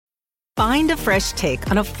Find a fresh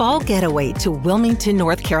take on a fall getaway to Wilmington,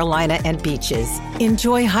 North Carolina and beaches.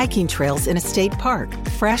 Enjoy hiking trails in a state park,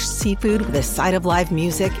 fresh seafood with a side of live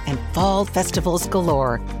music, and fall festivals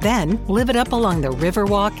galore. Then live it up along the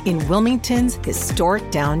Riverwalk in Wilmington's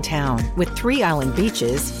historic downtown. With 3 island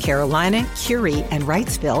beaches, Carolina, Curie, and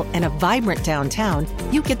Wrightsville, and a vibrant downtown,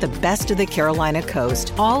 you get the best of the Carolina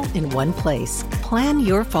coast all in one place. Plan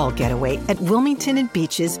your fall getaway at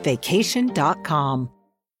WilmingtonandBeachesVacation.com.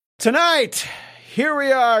 Tonight, here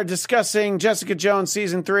we are discussing Jessica Jones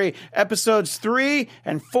Season 3, Episodes 3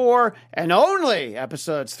 and 4, and only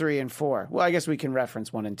Episodes 3 and 4. Well, I guess we can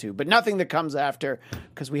reference 1 and 2, but nothing that comes after,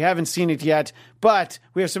 because we haven't seen it yet. But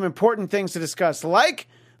we have some important things to discuss, like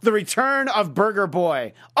the return of Burger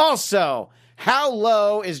Boy. Also, how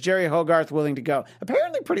low is Jerry Hogarth willing to go?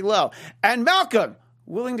 Apparently pretty low. And Malcolm,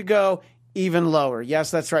 willing to go even lower.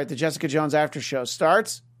 Yes, that's right. The Jessica Jones After Show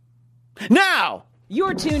starts now!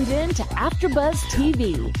 You're tuned in to AfterBuzz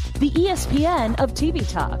TV, the ESPN of TV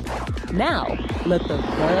talk. Now, let the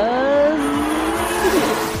buzz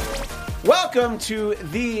begin. Welcome to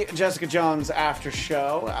the Jessica Jones After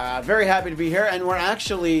Show. Very happy to be here, and we're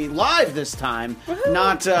actually live this time,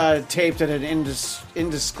 not taped at an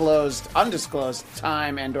undisclosed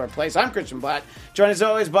time and/or place. I'm Christian Blatt, joined as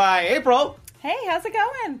always by April. Hey, how's it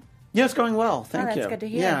going? Yeah, it's going well. Thank you. That's good to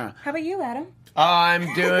hear. Yeah. How about you, Adam?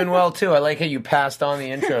 I'm doing well too. I like how you passed on the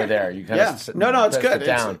intro there. You kind of no, it's good.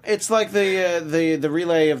 Down. It's like the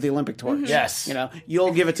relay of the Olympic torch. Yes, you know,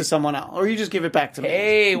 you'll give it to someone else, or you just give it back to me.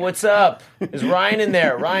 Hey, what's up? Is Ryan in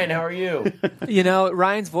there? Ryan, how are you? You know,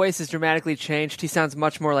 Ryan's voice has dramatically changed. He sounds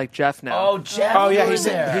much more like Jeff now. Oh, Jeff! Oh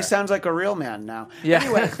yeah, he sounds like a real man now. Yeah.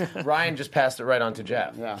 Anyway, Ryan just passed it right on to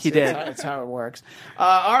Jeff. Yeah, he did. That's how it works.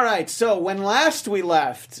 All right. So when last we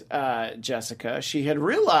left Jessica, she had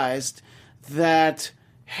realized that,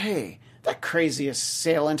 hey, that crazy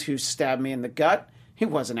assailant who stabbed me in the gut, he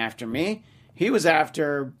wasn't after me. He was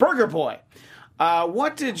after Burger Boy.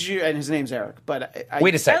 What did you... And his name's Eric, but...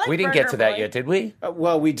 Wait a sec. like we didn't Burger get to that Boy. yet, did we?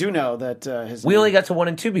 Well, we do know that his We name... only got to 1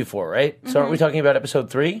 and 2 before, right? So aren't we talking about episode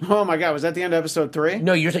 3? Oh, my God. Was that the end of episode 3?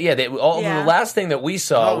 No, you're... Yeah, the last thing that we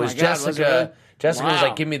saw was my God, was it Jessica... really? Jessica was Wow.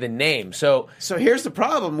 like, give me the name. So here's the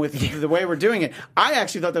problem with the way we're doing it. I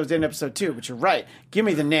actually thought that was the end of episode 2, but you're right. Give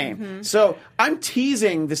me the name. So I'm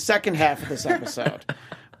teasing the second half of this episode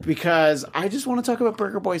because I just want to talk about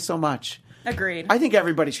Burger Boy so much. Agreed. I think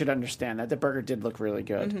everybody should understand that the burger did look really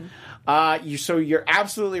good. So you're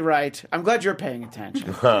absolutely right. I'm glad you're paying attention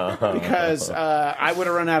because I would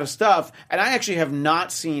have run out of stuff, and I actually have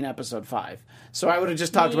not seen episode 5. So I would have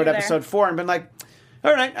just talked about either. episode 4 and been like,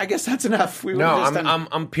 all right, I guess that's enough. We no, would've just done-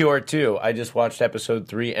 I'm pure too. I just watched episode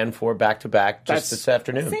 3 and 4 back to back just this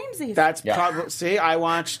afternoon. Samesies. That's probably... See, I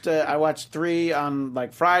watched 3 on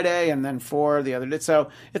like Friday and then 4 the other day. So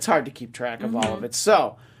it's hard to keep track of all of it.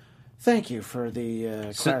 So thank you for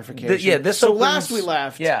the clarification. This so opens, last we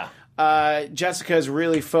left, yeah. Jessica is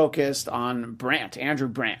really focused on Andrew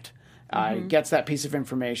Brandt. Gets that piece of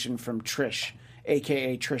information from Trish,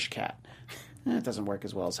 a.k.a. Trish Cat. It doesn't work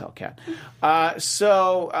as well as Hellcat.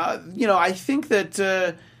 I think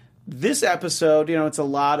that this episode, it's a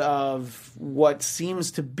lot of what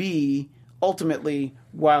seems to be ultimately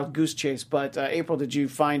Wild Goose Chase. But April, did you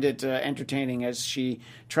find it entertaining as she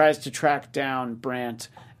tries to track down Brandt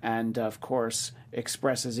and, of course,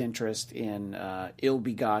 expresses interest in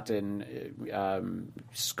ill-begotten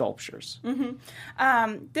sculptures?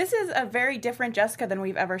 This is a very different Jessica than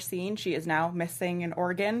we've ever seen. She is now missing an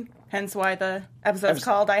organ, hence why the episode's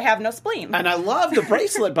called I Have No Spleen. And I love the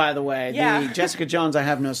bracelet, by the way. Yeah. The Jessica Jones I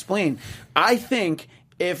Have No Spleen. I think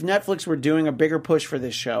if Netflix were doing a bigger push for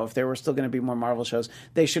this show, if there were still going to be more Marvel shows,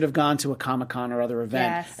 they should have gone to a Comic-Con or other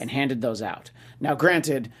event and handed those out. Now,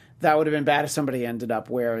 granted, that would have been bad if somebody ended up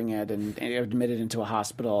wearing it and admitted into a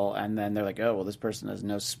hospital, and then they're like, oh, well, this person has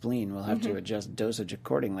no spleen. We'll have to adjust dosage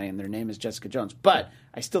accordingly, and their name is Jessica Jones. But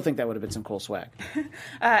I still think that would have been some cool swag.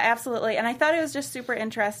 Absolutely. And I thought it was just super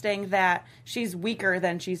interesting that she's weaker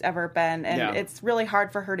than she's ever been, and it's really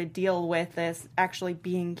hard for her to deal with this actually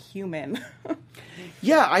being human.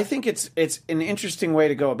 Yeah, I think it's an interesting way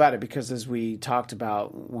to go about it because, as we talked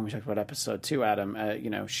about when we talked about episode 2,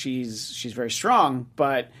 Adam, she's very strong,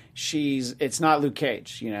 but it's not Luke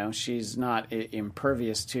Cage. She's not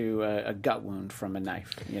impervious to a gut wound from a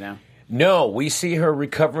knife. No, we see her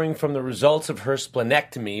recovering from the results of her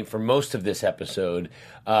splenectomy for most of this episode,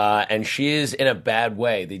 and she is in a bad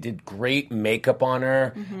way. They did great makeup on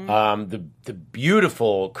her. The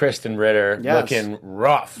beautiful Kristen Ritter looking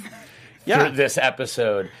rough. For this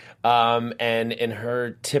episode. And in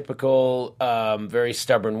her typical, very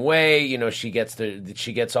stubborn way, she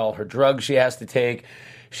gets all her drugs she has to take.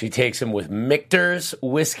 She takes him with Michter's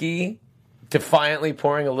whiskey, defiantly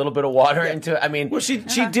pouring a little bit of water into it. I mean, well, she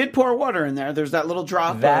did pour water in there. There's that little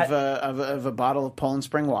drop of a bottle of Poland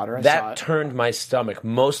Spring water. I saw that it. turned my stomach,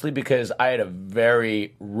 mostly because I had a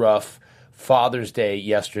very rough Father's Day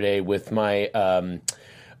yesterday with my,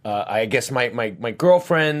 I guess my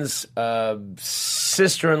girlfriend's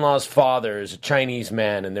sister-in-law's father is a Chinese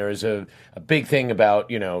man, and there is a big thing about,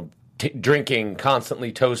 drinking,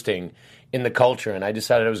 constantly toasting in the culture, and I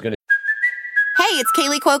decided I was going to. Hey, it's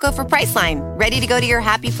Kaylee Cuoco for Priceline. Ready to go to your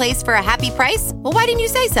happy place for a happy price? Well, why didn't you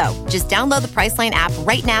say so? Just download the Priceline app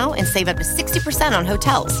right now and save up to 60% on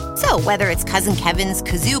hotels. So whether it's Cousin Kevin's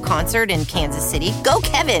Kazoo Concert in Kansas City, go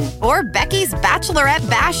Kevin, or Becky's Bachelorette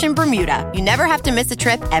Bash in Bermuda, you never have to miss a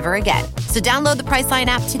trip ever again. So download the Priceline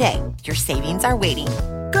app today. Your savings are waiting.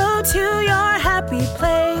 Go to your happy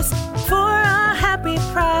place for a happy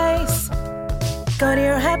price. Go to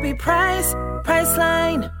your happy price,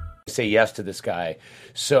 Priceline. Say yes to this guy.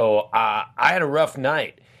 So I had a rough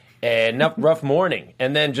night and rough morning,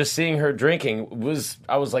 and then just seeing her drinking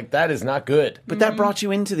I was like, that is not good. But that brought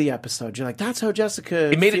you into the episode. You're like, that's how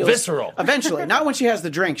Jessica It made feels. it visceral. Eventually. Not when she has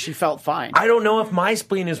the drink. She felt fine. I don't know if my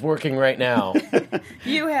spleen is working right now.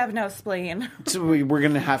 You have no spleen. So we're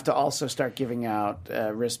going to have to also start giving out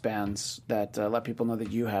wristbands that let people know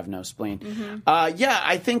that you have no spleen. Mm-hmm.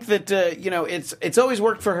 I think that it's always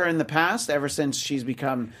worked for her in the past, ever since she's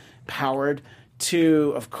become powered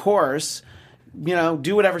to, of course,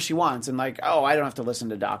 do whatever she wants. And like, I don't have to listen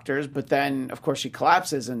to doctors. But then, of course, she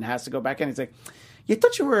collapses and has to go back in. It's like, you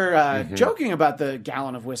thought you were joking about the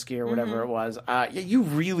gallon of whiskey or whatever it was. You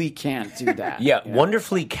really can't do that.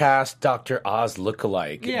 Wonderfully cast Dr. Oz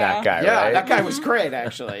lookalike, that guy, yeah, right? that guy was great,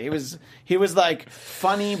 actually. He was like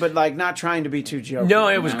funny, but like not trying to be too jokey. No,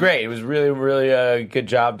 it was great. It was really, really a good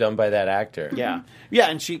job done by that actor. Yeah. Yeah,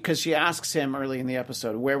 and because she asks him early in the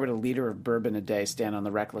episode, where would a liter of bourbon a day stand on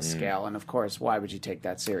the reckless scale? And of course, why would you take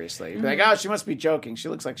that seriously? You'd be like, she must be joking. She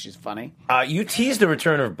looks like she's funny. You teased the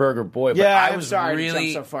return of Burger Boy, but I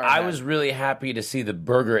was really happy to see the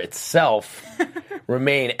burger itself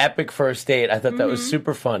remain epic first date. I thought that was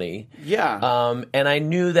super funny. Yeah. And I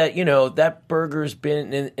knew that, that burger's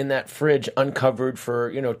been in that fridge uncovered for,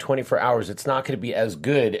 24 hours. It's not going to be as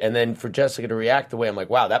good. And then for Jessica to react the way, I'm like,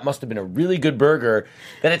 wow, that must have been a really good burger.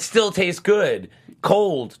 That it still tastes good,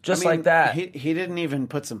 cold, like that. He didn't even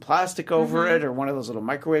put some plastic over it or one of those little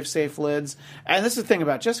microwave safe lids. And this is the thing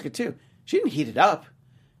about Jessica, too. She didn't heat it up.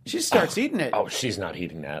 She starts eating it. Oh, she's not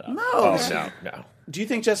heating that up. No. Oh, no. Do you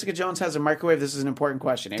think Jessica Jones has a microwave? This is an important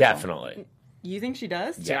question. April. Definitely. You think she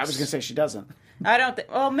does? Yeah, I was going to say she doesn't. I don't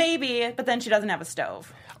think. Well, maybe, but then she doesn't have a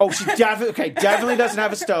stove. Oh, she definitely doesn't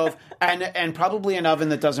have a stove and probably an oven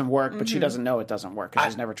that doesn't work, but she doesn't know it doesn't work because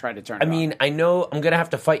she's never tried to turn it on. I mean, I know I'm going to have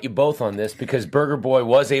to fight you both on this because Burger Boy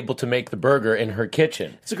was able to make the burger in her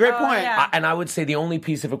kitchen. It's a great point. Yeah. And I would say the only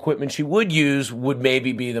piece of equipment she would use would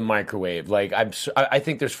maybe be the microwave. Like, I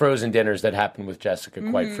think there's frozen dinners that happen with Jessica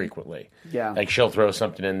quite frequently. Yeah. Like, she'll throw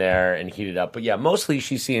something in there and heat it up. But yeah, mostly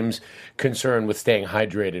she seems concerned with staying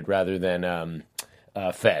hydrated rather than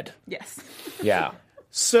fed. Yes. Yeah.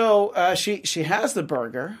 So she has the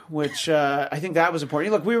burger, which I think that was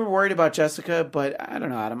important. Look, we were worried about Jessica, but I don't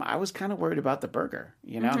know, Adam. I was kind of worried about the burger.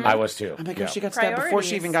 I was too. I'm like, if she got stabbed before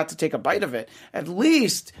she even got to take a bite of it, at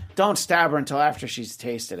least don't stab her until after she's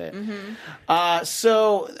tasted it.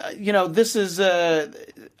 This is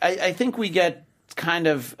I think we get kind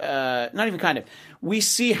of not even kind of. We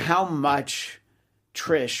see how much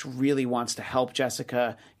Trish really wants to help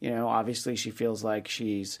Jessica. Obviously she feels like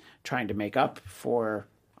she's trying to make up for,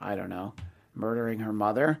 I don't know, murdering her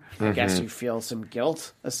mother. I guess you feel some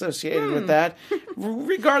guilt associated with that,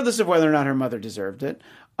 regardless of whether or not her mother deserved it.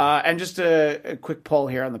 And just a quick poll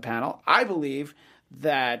here on the panel. I believe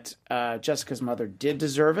that Jessica's mother did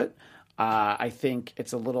deserve it. I think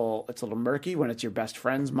it's a little murky when it's your best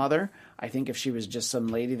friend's mother. I think if she was just some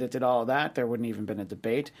lady that did all of that, there wouldn't even been a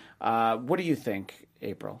debate. What do you think,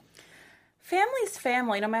 April? Family's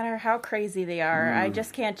family, no matter how crazy they are. I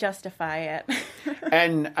just can't justify it.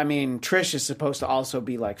 And, I mean, Trish is supposed to also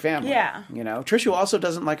be like family. Yeah. Trish, who also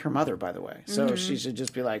doesn't like her mother, by the way. So she should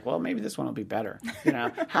just be like, well, maybe this one will be better.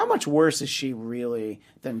 How much worse is she really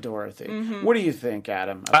than Dorothy? What do you think,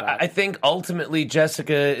 Adam? I think ultimately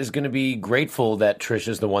Jessica is going to be grateful that Trish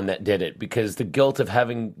is the one that did it because the guilt of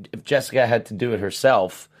if Jessica had to do it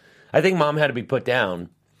herself, I think Mom had to be put down.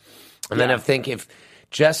 And then I think if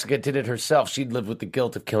Jessica did it herself, she'd live with the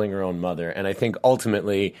guilt of killing her own mother. And I think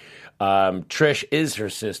ultimately Trish is her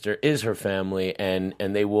sister, is her family, and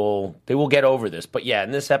they will get over this. But yeah,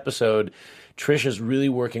 in this episode, Trish is really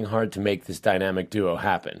working hard to make this dynamic duo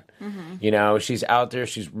happen. You know, she's out there.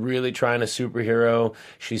 She's really trying to superhero.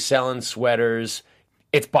 She's selling sweaters.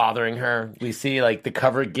 It's bothering her. We see, like, the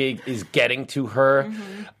cover gig is getting to her.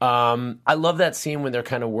 I love that scene when they're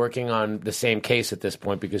kind of working on the same case at this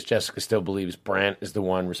point because Jessica still believes Brandt is the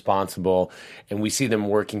one responsible, and we see them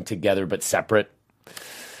working together but separate.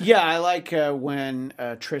 Yeah, I like when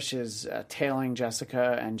Trish is tailing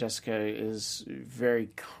Jessica, and Jessica is very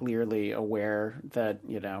clearly aware that,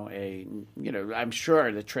 I'm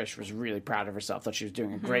sure that Trish was really proud of herself, that she was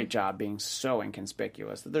doing a great job being so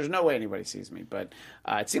inconspicuous that there's no way anybody sees me. But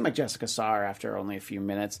it seemed like Jessica saw her after only a few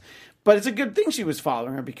minutes. But it's a good thing she was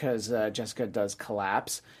following her because Jessica does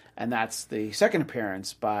collapse, and that's the second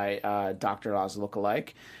appearance by Dr. Oz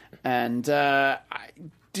lookalike. And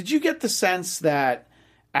did you get the sense that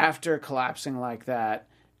after collapsing like that,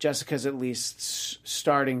 Jessica's at least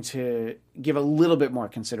starting to give a little bit more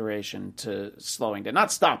consideration to slowing down.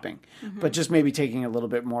 Not stopping, but just maybe taking it a little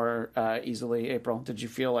bit more easily. April, did you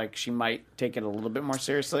feel like she might take it a little bit more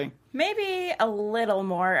seriously? Maybe a little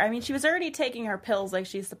more. I mean, she was already taking her pills like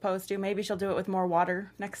she's supposed to. Maybe she'll do it with more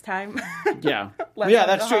water next time. Yeah. Yeah,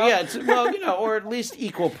 that's true. Yeah, or at least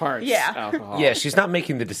equal parts alcohol. Yeah, she's not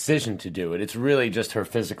making the decision to do it. It's really just her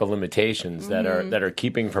physical limitations that are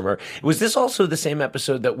keeping from her. Was this also the same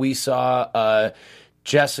episode that we saw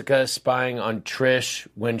Jessica spying on Trish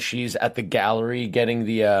when she's at the gallery getting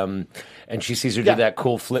the and she sees her do that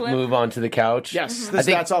cool flip move onto the couch? Yes,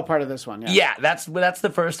 that's all part of this one. Yeah, that's the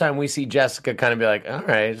first time we see Jessica kind of be like, all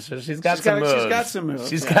right, so she's got some moves. She's got some moves.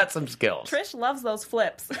 She's got some skills. Trish loves those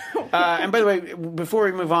flips. And by the way, before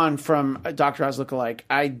we move on from Dr. Oz lookalike,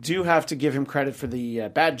 I do have to give him credit for the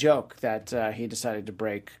bad joke that he decided to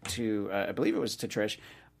break to, I believe it was to Trish.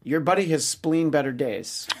 Your buddy has spleen better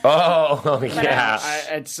days. Oh, yeah.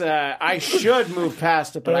 I should move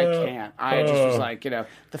past it, but I can't. I just was like,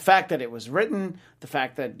 the fact that it was written, the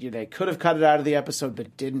fact that they could have cut it out of the episode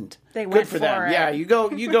but didn't. They went Good for them. it. Yeah, you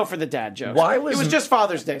go for the dad jokes. It was just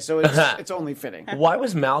Father's Day, so it's only fitting. Why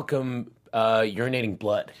was Malcolm urinating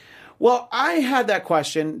blood? Well, I had that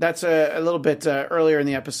question. That's a little bit earlier in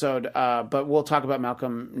the episode, but we'll talk about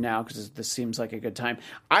Malcolm now because this seems like a good time.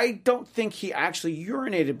 I don't think he actually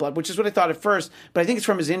urinated blood, which is what I thought at first, but I think it's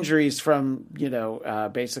from his injuries from,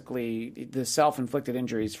 basically the self-inflicted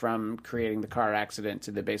injuries from creating the car accident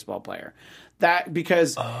to the baseball player.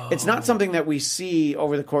 Because it's not something that we see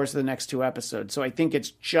over the course of the next two episodes. So I think it's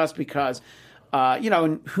just because,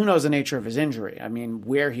 and who knows the nature of his injury? I mean,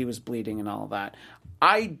 where he was bleeding and all of that.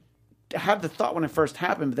 I had the thought when it first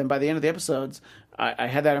happened, but then by the end of the episodes, I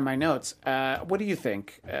had that in my notes. What do you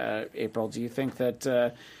think, April? Do you think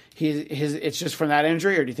that it's just from that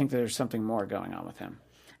injury, or do you think that there's something more going on with him?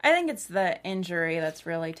 I think it's the injury that's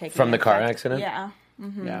really taking from the effect. Car accident. Yeah.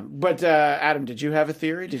 Yeah, but Adam, did you have a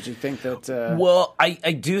theory? Did you think that? Well, I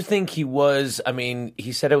do think he was. I mean,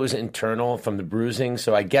 he said it was internal from the bruising,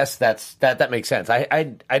 so I guess that makes sense. I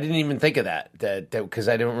didn't even think of that because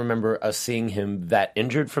I don't remember us seeing him that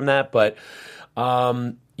injured from that. But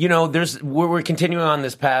we're continuing on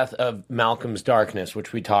this path of Malcolm's darkness,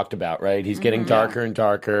 which we talked about, right? He's getting darker and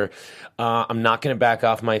darker. I'm not going to back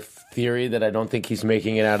off my theory that I don't think he's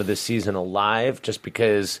making it out of this season alive, just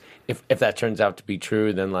because if that turns out to be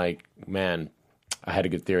true, then man, I had a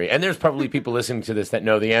good theory. And there's probably people listening to this that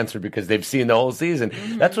know the answer because they've seen the whole season.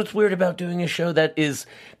 That's what's weird about doing a show that is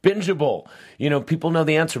bingeable. People know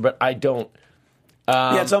the answer, but I don't.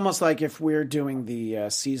 It's almost like if we're doing the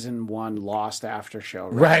season 1 Lost after show.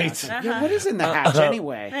 Right. What is in the hatch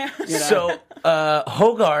anyway? So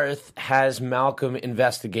Hogarth has Malcolm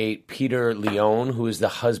investigate Peter Leone, who is the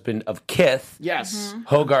husband of Kith. Yes.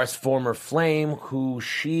 Hogarth's former flame, who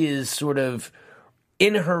she is sort of,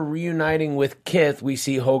 in her reuniting with Kith, we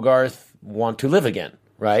see Hogarth want to live again.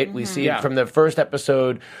 Right? We see it from the first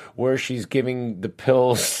episode where she's giving the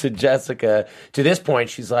pills to Jessica. To this point,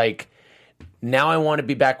 she's like, now I want to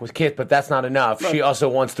be back with Kith, but that's not enough. She also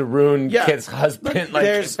wants to ruin Kith's husband.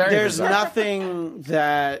 There's nothing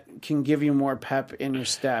that can give you more pep in your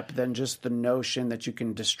step than just the notion that you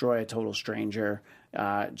can destroy a total stranger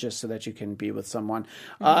just so that you can be with someone.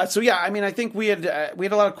 I think we had a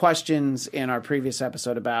lot of questions in our previous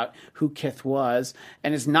episode about who Kith was,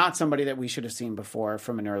 and is not somebody that we should have seen before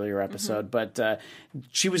from an earlier episode. But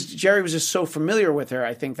Jerry was just so familiar with her.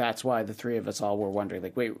 I think that's why the three of us all were wondering,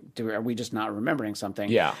 wait, are we just not remembering something?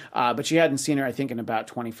 Yeah. But she hadn't seen her, I think, in about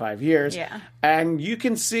 25 years. Yeah. And you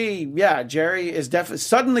can see, Jerry is definitely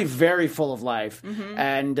suddenly very full of life,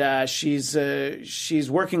 and she's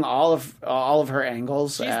working all of her angles.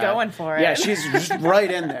 She's going for it. Yeah, she's just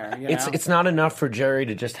right in there. It's not enough for Jerry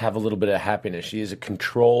to just have a little bit of happiness. She is a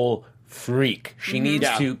control freak. She needs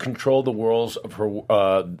to control the walls of her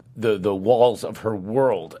the walls of her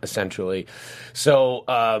world, essentially.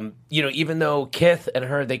 So even though Kith and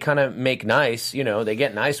her, they kind of make nice, they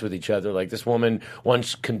get nice with each other. Like this woman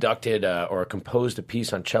once conducted or composed a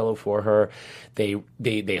piece on cello for her. They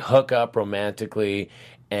hook up romantically.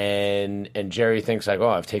 And Jerry thinks like, oh,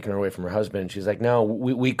 I've taken her away from her husband. And she's like, no,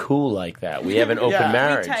 we cool like that. We have an open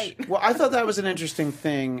marriage. Tight. Well, I thought that was an interesting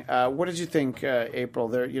thing. What did you think, April?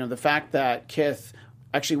 The fact that Kith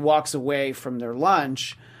actually walks away from their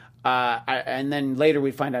lunch, and then later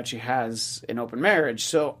we find out she has an open marriage.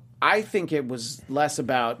 So I think it was less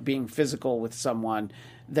about being physical with someone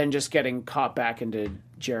than just getting caught back into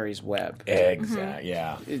Jerry's web. Exactly.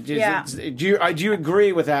 Yeah. Do you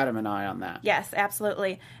agree with Adam and I on that? Yes,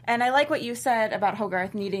 absolutely. And I like what you said about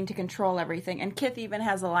Hogarth needing to control everything. And Kith even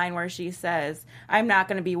has a line where she says, "I'm not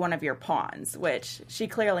going to be one of your pawns," which she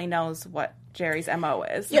clearly knows what Jerry's MO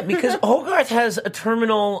is. Yeah, because Hogarth has a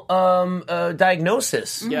terminal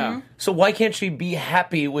diagnosis. Yeah. So why can't she be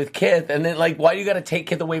happy with Kith? And then, why do you got to take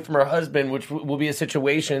Kith away from her husband, which will be a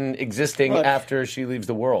situation existing after she leaves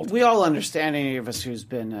the world? We all understand, any of us who's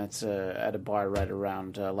been at a bar right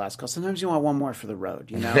around last call. Sometimes you want one more for the road,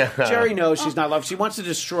 Jerry knows she's not loved. She wants to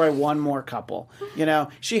destroy one more couple.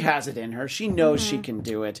 She has it in her. She knows she can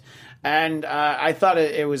do it. And I thought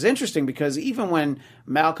it was interesting because even when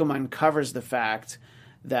Malcolm uncovers the fact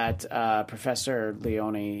that Professor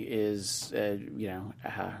Leone is,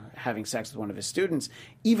 having sex with one of his students,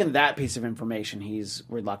 even that piece of information he's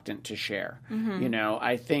reluctant to share.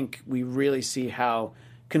 I think we really see how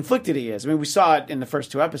conflicted he is. I mean, we saw it in the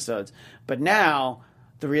first 2 episodes, but now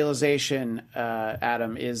the realization,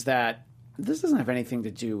 Adam, is that this doesn't have anything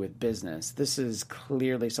to do with business. This is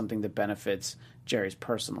clearly something that benefits Jerry's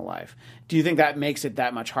personal life. Do you think that makes it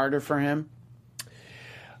that much harder for him?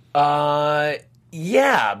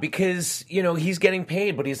 Yeah, because, he's getting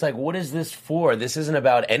paid, but he's like, what is this for? This isn't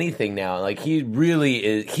about anything now. Like, he really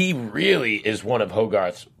is one of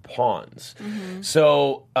Hogarth's pawns.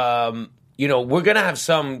 So, we're going to have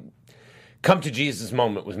some come to Jesus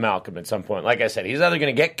moment with Malcolm at some point. Like I said, he's either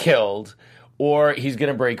going to get killed or he's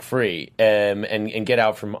going to break free and get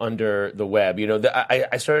out from under the web.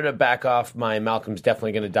 I started to back off my Malcolm's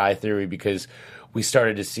definitely going to die theory because we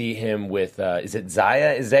started to see him with, is it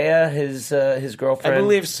Zaya? Is Zaya his girlfriend? I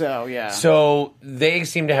believe so, yeah. So they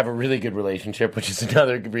seem to have a really good relationship, which is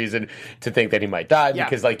another reason to think that he might die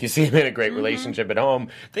because, you see him in a great relationship at home.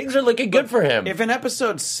 Things are looking good for him. If in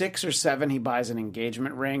episode 6 or 7 he buys an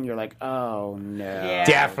engagement ring, you're like, oh, no. Yeah,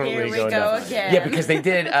 definitely here we go again. Yeah, because they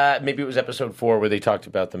did, maybe it was episode 4 where they talked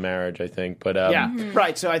about the marriage, I think. But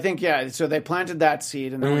right. So I think, so they planted that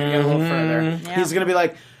seed, and then we're going to get a little further. He's going to be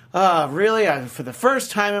like, really? For the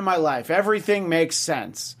first time in my life, everything makes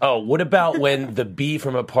sense. Oh, what about when the bee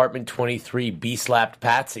from apartment 23 bee-slapped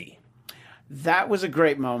Patsy? That was a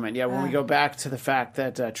great moment. Yeah, when we go back to the fact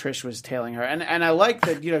that Trish was tailing her. And I like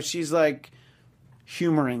that, she's like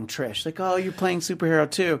humoring Trish. Like, oh, you're playing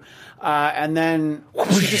superhero too. And then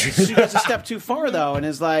she goes a step too far, though, and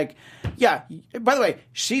is like, yeah, by the way,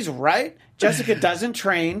 she's right. Jessica doesn't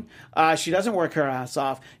train. She doesn't work her ass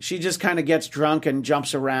off. She just kind of gets drunk and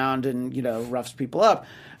jumps around and, roughs people up.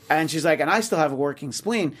 And she's like, and I still have a working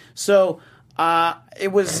spleen. So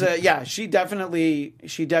it was, she definitely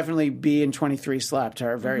B in 23 slapped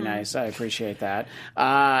her. Very nice. I appreciate that.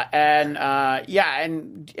 And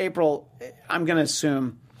April, I'm going to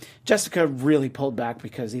assume Jessica really pulled back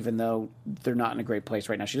because even though they're not in a great place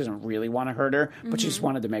right now, she doesn't really want to hurt her, but she just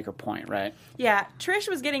wanted to make her point, right? Yeah, Trish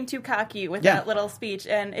was getting too cocky with that little speech,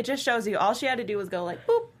 and it just shows you all she had to do was go like,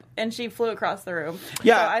 boop, and she flew across the room.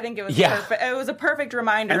 Yeah. So I think it was perfect. It was a perfect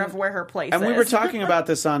reminder of where her place is. And we were talking about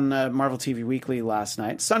this on Marvel TV Weekly last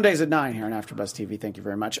night. Sundays at 9 here on AfterBuzz TV. Thank you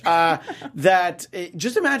very much.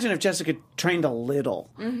 Just imagine if Jessica trained a little.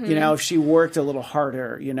 If she worked a little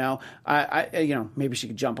harder. Maybe she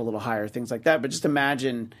could jump a little higher, things like that. But just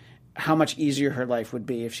imagine how much easier her life would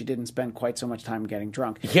be if she didn't spend quite so much time getting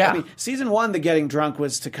drunk. Yeah. I mean, season 1, the getting drunk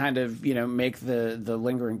was to kind of, make the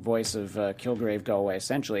lingering voice of Kilgrave go away,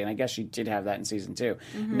 essentially. And I guess she did have that in season 2.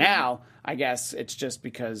 Now, I guess it's just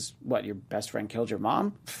because, your best friend killed your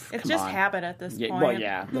mom? It's just habit at this point. Well,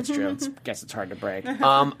 yeah, that's true. I guess it's hard to break.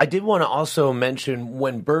 I did want to also mention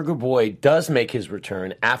when Burger Boy does make his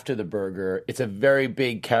return after the burger, it's a very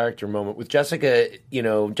big character moment with Jessica.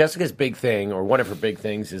 Jessica's big thing, or one of her big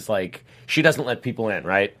things, is she doesn't let people in,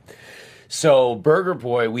 right? So Burger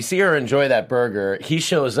Boy, we see her enjoy that burger. He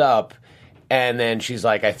shows up, and then she's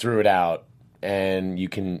like, I threw it out. and you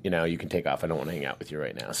can take off. I don't want to hang out with you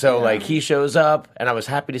right now. So like he shows up, and I was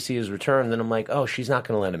happy to see his return. And then I'm like, oh, she's not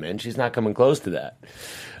going to let him in. She's not coming close to that.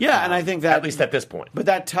 Yeah, and I think that at least at this point. But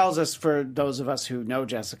that tells us, for those of us who know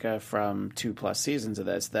Jessica from 2+ seasons of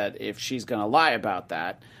this, that if she's going to lie about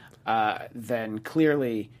that, then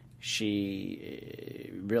clearly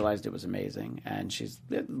she realized it was amazing, and she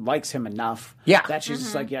likes him enough that she's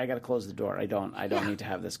just like, I got to close the door. I don't need to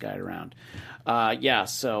have this guy around.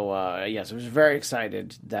 So I was very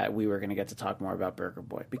excited that we were going to get to talk more about Burger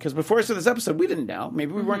Boy, because before we saw this episode, we didn't know.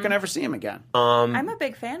 Maybe we weren't going to ever see him again. I'm a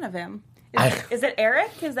big fan of him. Is it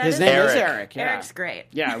Eric? Is that his name? Is Eric. Yeah. Eric's great.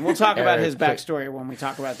 Yeah, we'll talk about his backstory when we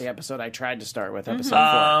talk about the episode I tried to start with,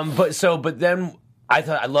 episode 4. But then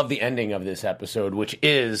I love the ending of this episode, which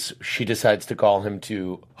is she decides to call him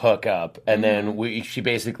to hook up, and then she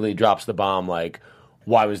basically drops the bomb like,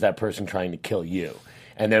 why was that person trying to kill you?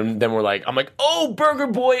 And then I'm like, oh, Burger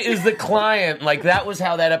Boy is the client. Like, that was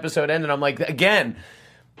how that episode ended. I'm like, again,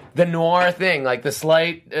 the noir thing, like the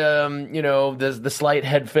slight, the slight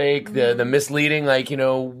head fake, the misleading,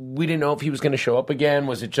 we didn't know if he was going to show up again.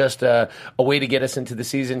 Was it just a way to get us into the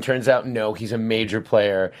season? Turns out, no, he's a major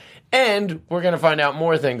player. And we're going to find out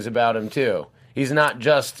more things about him, too. He's not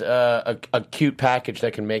just a cute package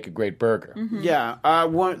that can make a great burger. Yeah.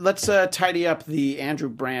 Let's tidy up the Andrew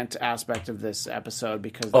Brandt aspect of this episode,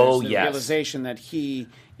 because there's the realization that he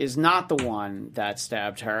is not the one that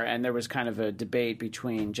stabbed her, and there was kind of a debate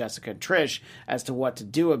between Jessica and Trish as to what to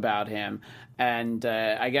do about him. And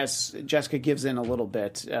I guess Jessica gives in a little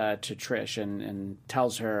bit to Trish and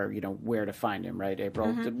tells her, where to find him, right, April?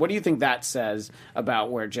 What do you think that says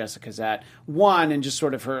about where Jessica's at? One, and just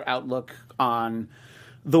sort of her outlook on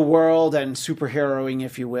the world and superheroing,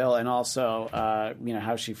 if you will, and also,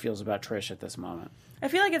 how she feels about Trish at this moment. I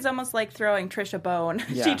feel like it's almost like throwing Trish a bone.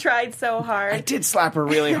 Yeah. She tried so hard. I did slap her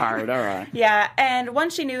really hard. All right. Yeah, and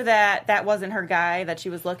once she knew that that wasn't her guy that she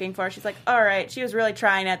was looking for, she's like, all right, she was really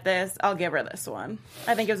trying at this. I'll give her this one.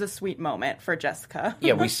 I think it was a sweet moment for Jessica.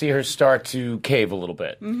 Yeah, we see her start to cave a little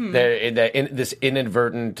bit. This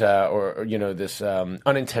inadvertent this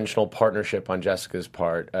unintentional partnership on Jessica's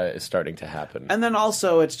part is starting to happen. And then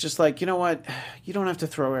also it's just like, you know what? You don't have to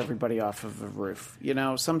throw everybody off of a roof.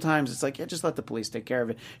 Sometimes it's like, just let the police take care of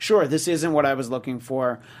it. Sure, this isn't what I was looking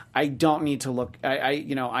for. I don't need to look.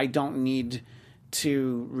 I don't need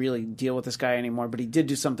to really deal with this guy anymore. But he did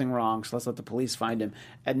do something wrong, so let's let the police find him.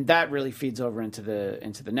 And that really feeds over into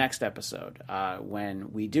the next episode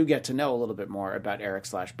when we do get to know a little bit more about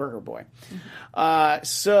Eric/Burger Boy.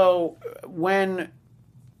 So when.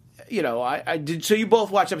 I did. So you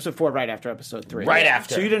both watched episode 4 right after episode 3. Right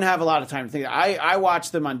after. So you didn't have a lot of time to think. I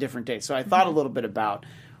watched them on different dates, so I thought a little bit about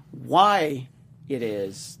why it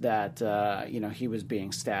is that he was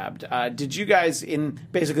being stabbed. Did you guys, in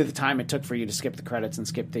basically the time it took for you to skip the credits and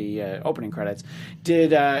skip the opening credits,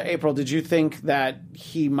 April, did you think that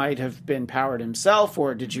he might have been powered himself,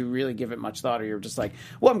 or did you really give it much thought, or you were just like,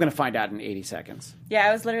 well, I'm going to find out in 80 seconds? Yeah,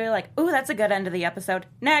 I was literally like, ooh, that's a good end of the episode.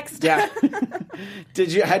 Next. Yeah.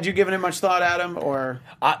 Had you given it much thought, Adam, or?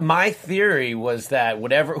 My theory was that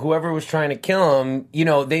whoever was trying to kill him,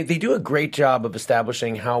 they do a great job of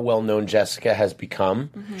establishing how well known Jessica has become.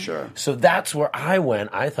 Sure. So that's where I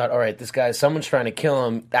went. I thought, all right, someone's trying to kill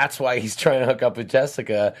him. That's why he's trying to hook up with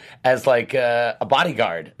Jessica as like a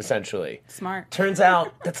bodyguard, essentially. Smart. Turns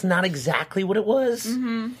out that's not exactly what it was.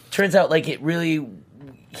 Turns out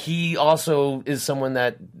he also is someone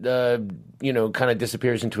that, kind of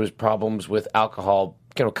disappears into his problems with alcohol,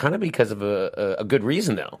 kind of because of a good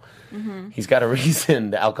reason, though. He's got a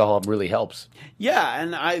reason. The alcohol really helps. Yeah,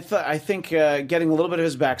 and I think getting a little bit of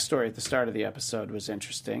his backstory at the start of the episode was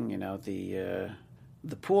interesting.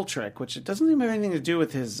 The pool trick, which it doesn't even have anything to do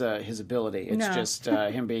with his ability. It's just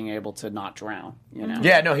him being able to not drown.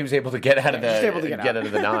 Yeah, no, he was able to get out of get out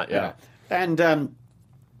of the knot. Yeah, and.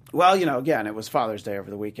 Well, again, it was Father's Day over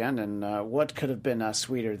the weekend, and what could have been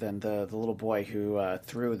sweeter than the little boy who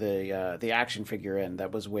threw the action figure in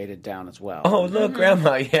that was weighted down as well? Oh, look,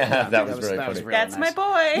 Grandma! Yeah, that was really funny. That's nice. my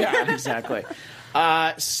boy. Yeah, exactly.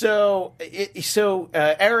 So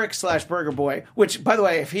Eric/Burger Boy, which, by the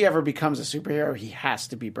way, if he ever becomes a superhero, he has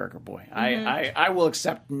to be Burger Boy. I will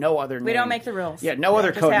accept no other name. We don't make the rules. Yeah, no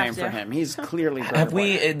other code name for him. He's clearly Burger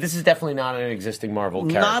Boy. This is definitely not an existing Marvel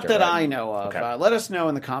character. Not that right? I know of. Okay. Let us know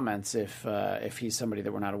in the comments if he's somebody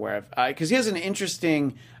that we're not aware of. Because he has an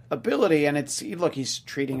interesting ability, and he's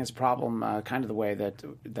treating his problem kind of the way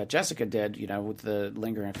that Jessica did, with the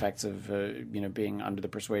lingering effects of being under the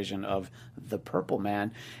persuasion of the Purple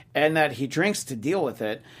Man, and that he drinks to deal with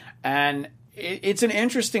it. And it's an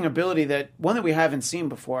interesting ability, one that we haven't seen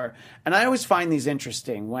before. And I always find these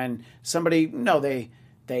interesting when somebody,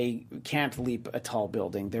 they can't leap a tall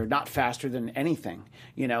building. They're not faster than anything.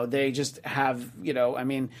 They just have,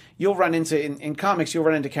 you'll run into, in comics, you'll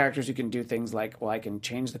run into characters who can do things like, well, I can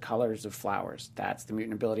change the colors of flowers. That's the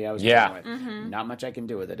mutant ability I was dealing with. Mm-hmm. Not much I can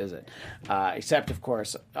do with it, is it? Except, of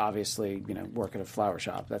course, obviously, work at a flower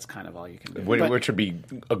shop. That's kind of all you can do. Which would be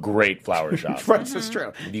a great flower shop. Right, that's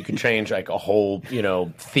true. You can change like a whole,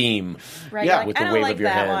 theme Right, Yeah. with I the don't wave like of your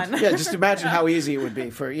that hand. one. Yeah, just imagine how easy it would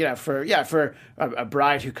be for a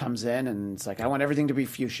bride who comes in and it's like, I want everything to be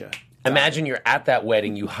fuchsia. Imagine you're at that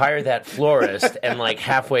wedding, you hire that florist, and like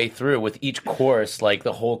halfway through with each course, like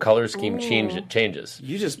the whole color scheme changes.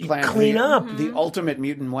 You just planned clean up. the ultimate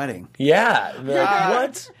mutant wedding. Yeah.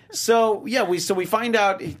 What? So yeah, we find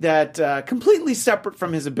out that completely separate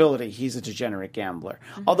from his ability, he's a degenerate gambler.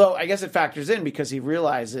 Although I guess it factors in because he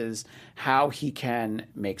realizes how he can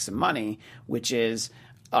make some money, which is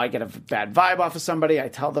I get a bad vibe off of somebody, I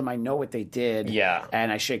tell them I know what they did,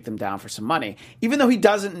 and I shake them down for some money, even though he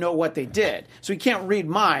doesn't know what they did. So he can't read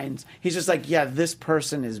minds. He's just like, yeah, this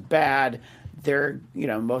person is bad. They're,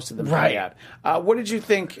 most of them right. Bad. What did you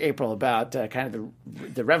think, April, about kind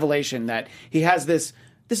of the revelation that he has this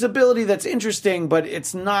ability that's interesting, but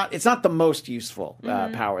it's not the most useful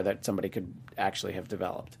power that somebody could actually have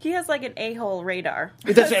developed. He has like an a-hole radar.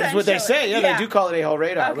 That's what they say. Yeah, Yeah. they do call it a-hole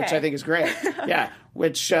radar, which Okay. I think is great. Yeah,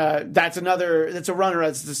 which that's a runner.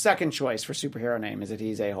 It's the second choice for superhero name is that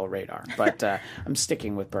he's a-hole radar. But I'm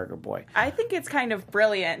sticking with Burger Boy. I think it's kind of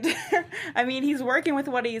brilliant. I mean, he's working with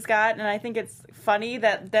what he's got, and I think it's funny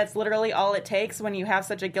that that's literally all it takes when you have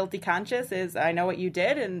such a guilty conscience is I know what you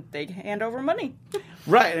did, and they hand over money.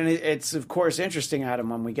 Right, and it's of course interesting, Adam,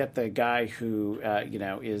 when we get the guy who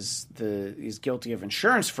is guilty of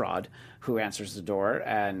insurance fraud who answers the door,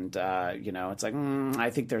 and it's like I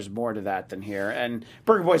think there's more to that than here, and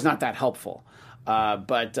Burger Boy's not that helpful.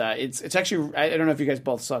 But it's actually I don't know if you guys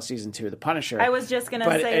both saw season 2 of The Punisher. I was just gonna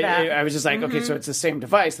say that. I was just like, okay, so it's the same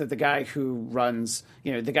device that the guy who runs,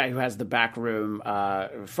 the guy who has the backroom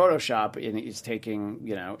Photoshop is taking,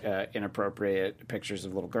 inappropriate pictures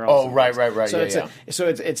of little girls. Oh, and right, things. right. So So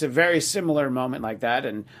it's a very similar moment like that,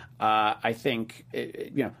 and I think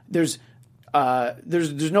there's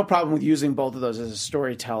no problem with using both of those as a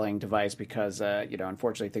storytelling device because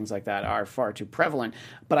unfortunately things like that are far too prevalent.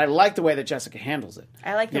 But I like the way that Jessica handles it.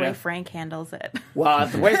 I like the way Frank handles it. Well,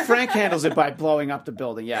 the way Frank handles it by blowing up the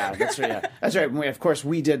building, that's right. Of course,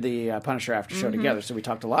 we did the Punisher after show together, so we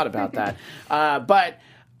talked a lot about that. But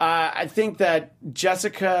I think that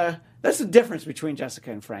Jessica. That's the difference between Jessica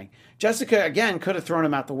and Frank. Jessica, again, could have thrown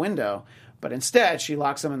him out the window, but instead she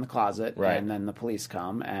locks him in the closet, right. And then the police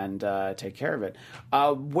come and take care of it.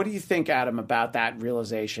 What do you think, Adam, about that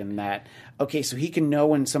realization that, okay, so he can know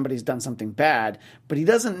when somebody's done something bad, but he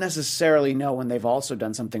doesn't necessarily know when they've also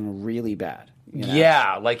done something really bad?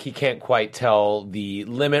 Yeah, like he can't quite tell the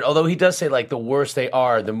limit. Although he does say, like, the worse they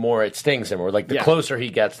are, the more it stings him. Or, like, the closer he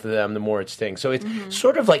gets to them, the more it stings. So it's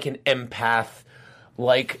sort of like an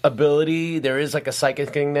empath-like ability. There is, like, a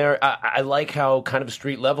psychic thing there. I like how kind of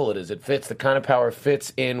street level it is. It fits. The kind of power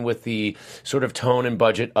fits in with the sort of tone and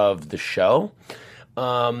budget of the show.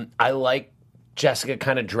 I like Jessica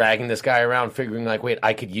kind of dragging this guy around, figuring like, wait,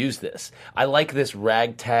 I could use this. I like this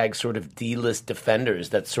ragtag sort of D-list defenders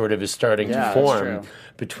that sort of is starting to form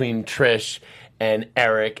between Trish and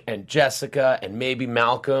Eric and Jessica and maybe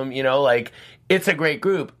Malcolm. It's a great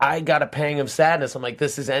group. I got a pang of sadness. I'm like,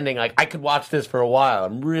 this is ending. Like, I could watch this for a while.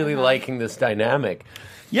 I'm really liking this dynamic.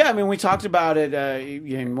 Yeah, I mean, we talked about it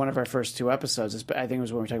in one of our first 2 episodes. I think it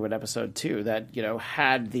was when we were talking about episode 2, that,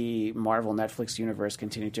 had the Marvel Netflix universe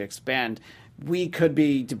continued to expand, we could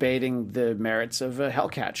be debating the merits of a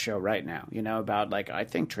Hellcat show right now, about, like, I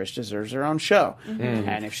think Trish deserves her own show.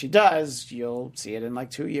 And if she does, you'll see it in, like,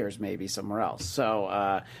 2 years maybe somewhere else.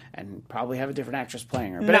 So, and probably have a different actress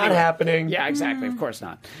playing her. But Not anyway, happening. Yeah, exactly. Of course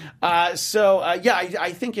not. I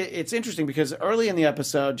think it's interesting because early in the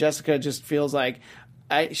episode, Jessica just feels like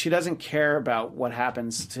she doesn't care about what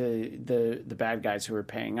happens to the bad guys who are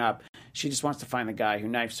paying up. She just wants to find the guy who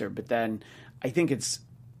knifes her. But then I think it's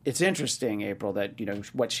interesting, April, that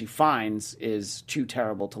what she finds is too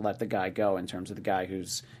terrible to let the guy go in terms of the guy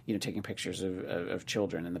who's taking pictures of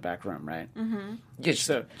children in the back room, right? Mm-hmm. Yeah,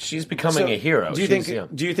 so she's becoming a hero. Do you think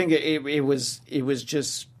it was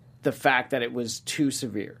just the fact that it was too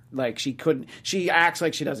severe? Like she acts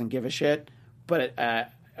like she doesn't give a shit, but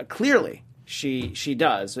clearly. She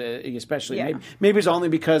does, especially maybe it's only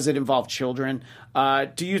because it involved children.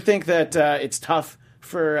 Do you think that it's tough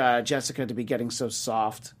for Jessica to be getting so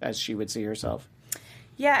soft as she would see herself?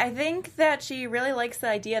 Yeah, I think that she really likes the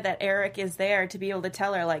idea that Eric is there to be able to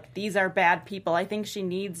tell her, like, these are bad people. I think she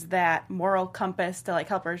needs that moral compass to, like,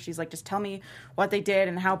 help her. She's like, just tell me what they did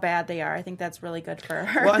and how bad they are. I think that's really good for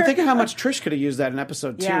her. Well, I'm thinking how much Trish could have used that in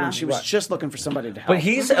episode 2 Yeah. when she was just looking for somebody to help. But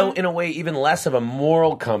he's, in a way, even less of a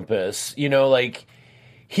moral compass. You know, like,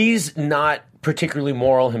 he's not particularly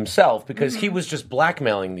moral himself because he was just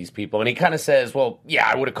blackmailing these people. And he kind of says, well, yeah,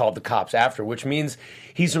 I would have called the cops after, which means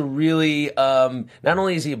he's a really, not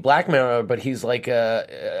only is he a blackmailer, but he's like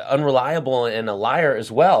unreliable and a liar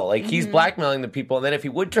as well. Like, he's blackmailing the people. And then if he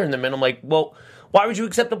would turn them in, I'm like, well, why would you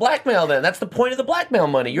accept the blackmail then? That's the point of the blackmail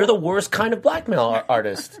money. You're the worst kind of blackmail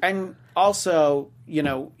artist. And also, you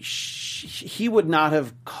know, he would not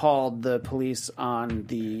have called the police on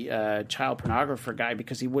the child pornographer guy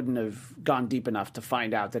because he wouldn't have gone deep enough to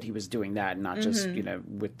find out that he was doing that, and not just, you know,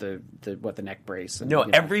 with the neck brace. And, No,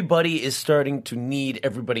 you know. everybody is starting to need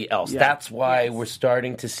everybody else. Yeah. That's why we're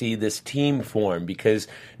starting to see this team form, because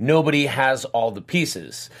nobody has all the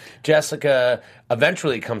pieces. Jessica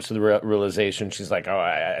eventually comes to the realization, she's like,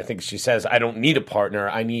 I think she says, I don't need a partner,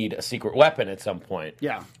 I need a secret weapon at some point.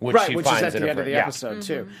 Yeah, which right, she which finds is at the end of the episode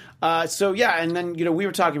too. So yeah, and then, you know, we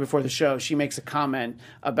were talking before the show. She makes a comment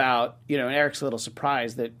about, you know, and Eric's a little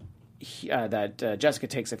surprised that Jessica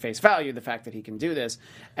takes at face value the fact that he can do this,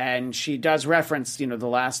 and she does reference, you know, the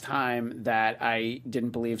last time that I didn't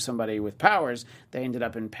believe somebody with powers, they ended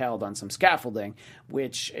up impaled on some scaffolding,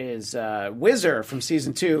 which is Whizzer from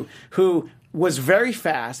season 2, who was very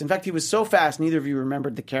fast. In fact, he was so fast, neither of you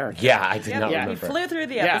remembered the character. Yeah, I did not He remember. flew through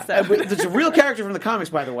the Yeah, episode. there's a real character from the comics,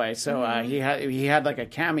 by the way. So he had like a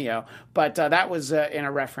cameo, but that was in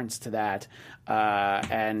a reference to that.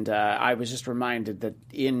 And I was just reminded that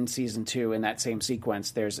in season 2, in that same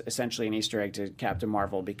sequence, there's essentially an Easter egg to Captain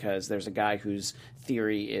Marvel, because there's a guy whose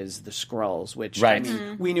theory is the Skrulls, which I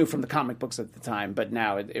mean, we knew from the comic books at the time, but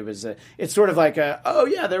now it's sort of like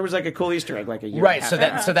there was like a cool Easter egg like a year. Right, and a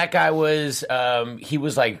half so that guy was he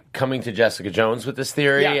was like coming to Jessica Jones with this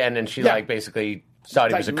theory, Yeah. and then she Yeah. like basically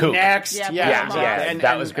thought he was a like kook. next, Yeah, yeah, exactly. And,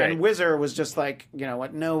 that was great. And Whizzer was just like, you know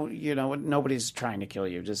what? No, you know what? Nobody's trying to kill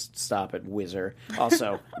you. Just stop it, Whizzer.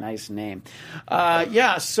 Also, nice name.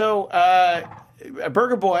 So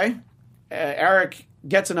Burger Boy, Eric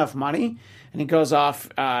gets enough money, and he goes off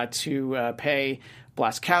to pay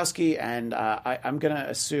Blazkowski, and I'm going to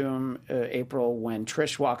assume, April, when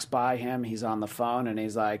Trish walks by him, he's on the phone, and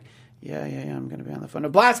he's like, yeah, I'm going to be on the phone. No,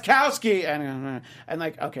 Blazkowski! And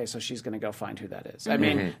like, okay, so she's going to go find who that is. I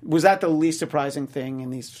mean, was that the least surprising thing in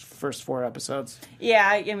these first 4 episodes? Yeah,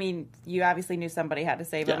 I mean, you obviously knew somebody had to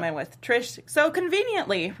save him, Yeah. and with Trish, so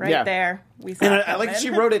conveniently, Yeah. there, we saw And it I like that she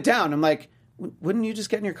coming. wrote it down. I'm like, wouldn't you just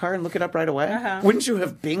get in your car and look it up right away? Wouldn't you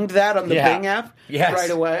have binged that on the Yeah. Bing app Yes. right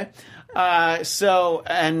away?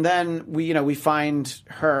 And then we find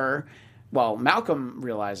her. Well, Malcolm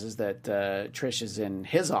realizes that Trish is in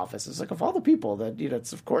his office. It's like, of all the people that, you know,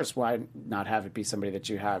 it's of course, why not have it be somebody that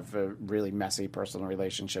you have a really messy personal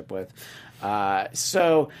relationship with?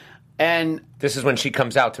 And This is when she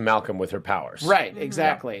comes out to Malcolm with her powers. right,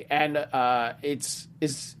 exactly. And it's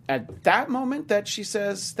at that moment that she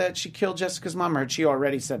says that she killed Jessica's mom, or had she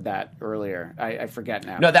already said that earlier? I forget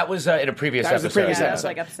now. No, that was in a previous That was episode. the previous Yeah, that episode. was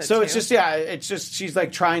like episode so 2. it's just she's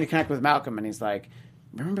like trying to connect with Malcolm, and he's like,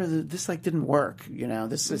 remember this like didn't work, you know,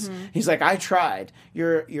 this is, he's like, I tried,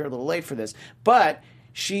 you're a little late for this. But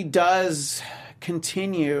she does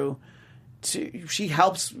continue to, she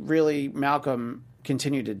helps really Malcolm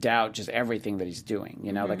continue to doubt just everything that he's doing,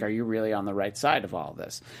 you know, like, are you really on the right side of all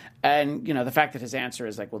this? And, you know, the fact that his answer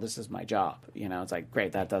is like, well, this is my job, you know, it's like,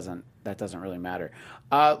 great, that doesn't really matter.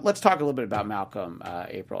 Let's talk a little bit about Malcolm,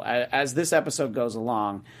 April. As this episode goes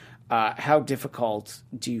along, how difficult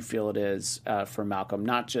do you feel it is for Malcolm,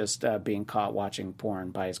 not just being caught watching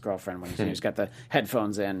porn by his girlfriend when he's got the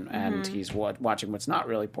headphones in and he's watching what's not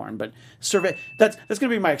really porn, but that's going to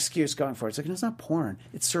be my excuse going forward. It's like, it's not porn,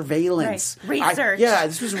 it's surveillance. Right. Research.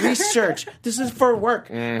 This was research. This is for work.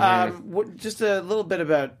 Just a little bit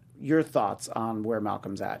about your thoughts on where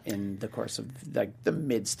Malcolm's at in the course of like the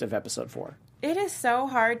midst of episode 4. It is so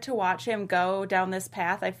hard to watch him go down this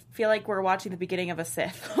path. I feel like we're watching the beginning of a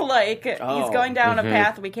Sith. Like, he's going down a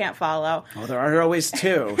path we can't follow. Well, there are always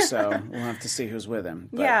 2, so we'll have to see who's with him.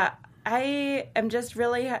 But. Yeah, I am just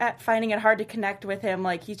really finding it hard to connect with him.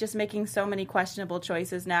 Like, he's just making so many questionable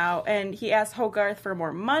choices now. And he asked Hogarth for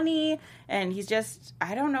more money, and he's just,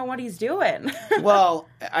 I don't know what he's doing. Well,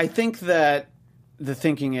 I think that the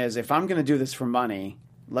thinking is, if I'm going to do this for money,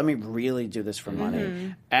 let me really do this for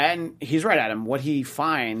money. And he's right, Adam. What he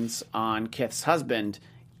finds on Kith's husband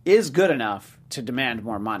is good enough to demand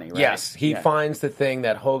more money, right? Yes, he finds the thing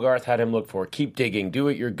that Hogarth had him look for. Keep digging, do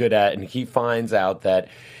what you're good at, and he finds out that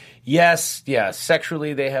yes,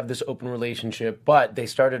 sexually they have this open relationship, but they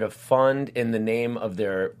started a fund in the name of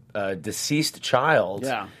their deceased child.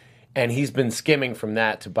 Yeah. And he's been skimming from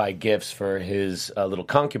that to buy gifts for his little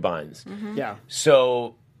concubines. Mm-hmm. Yeah.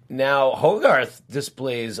 So now Hogarth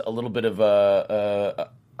displays a little bit of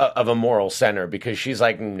a moral center because she's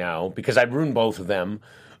like, no, because I'd ruin both of them.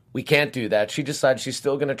 We can't do that. She decides she's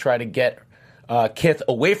still going to try to get Kith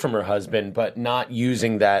away from her husband, but not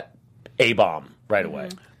using that A-bomb right away.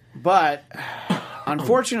 But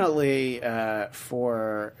unfortunately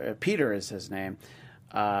for Peter is his name,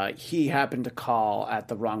 he happened to call at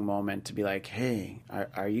the wrong moment to be like, hey,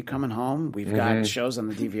 are you coming home? We've got shows on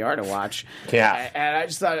the DVR to watch. Yeah. And I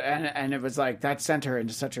just thought, and it was like, that sent her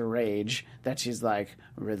into such a rage that she's like,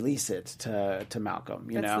 release it to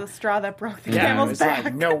Malcolm, you know? It's the straw that broke the Yeah, it camel's was back.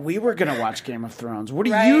 like, no, we were going to watch Game of Thrones. What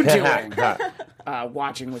are you doing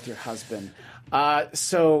watching with your husband?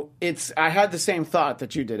 So I had the same thought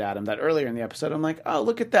that you did, Adam, that earlier in the episode, I'm like, oh,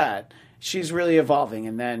 look at that. She's really evolving.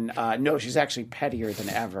 And then, no, she's actually pettier than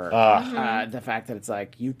ever. The fact that it's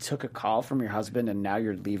like, you took a call from your husband and now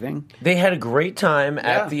you're leaving. They had a great time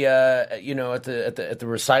at the at the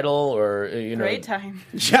recital, or Great time.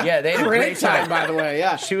 Yeah, they had a great time. By the way.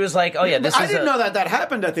 Yeah, She was like, oh yeah, I didn't know that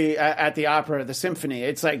happened at the opera, the symphony.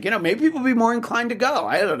 It's like, maybe people would be more inclined to go.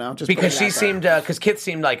 I don't know, just because she seemed because Kith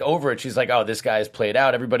seemed like over it. She's like, oh, this guy's played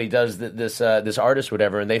out. Everybody does this artist,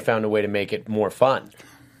 whatever, and they found a way to make it more fun.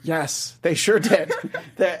 Yes, they sure did.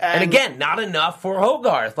 And again, not enough for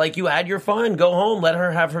Hogarth. Like, you had your fun, go home, let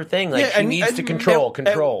her have her thing. Like, she needs to control.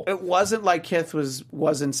 It wasn't like Kith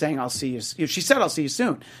wasn't saying, I'll see you. She said, I'll see you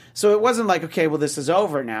soon. So it wasn't like, okay, well, this is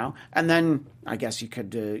over now. And then I guess you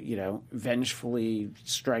could, vengefully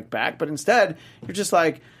strike back. But instead, you're just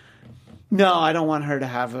like, no, I don't want her to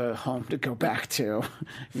have a home to go back to.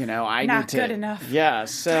 I Not need to. good enough. Yeah,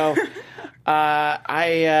 so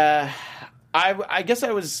I guess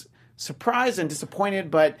I was surprised and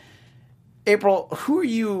disappointed, but April, who are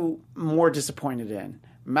you more disappointed in?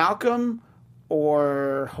 Malcolm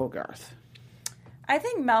or Hogarth? I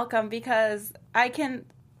think Malcolm, because I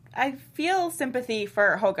feel sympathy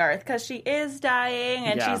for Hogarth because she is dying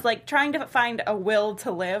and she's like trying to find a will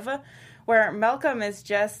to live, where Malcolm is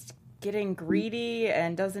just getting greedy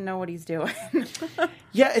and doesn't know what he's doing.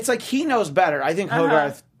 Yeah, it's like he knows better. I think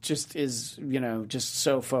Hogarth just is, just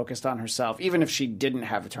so focused on herself. Even if she didn't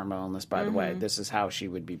have a terminal illness, by the way, this is how she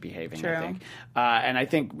would be behaving, True. I think. And I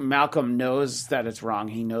think Malcolm knows that it's wrong.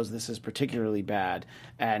 He knows this is particularly bad.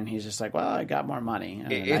 And he's just like, well, I got more money.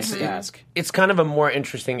 Nice desk. It's kind of a more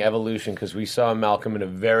interesting evolution because we saw Malcolm in a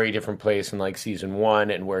very different place in like season 1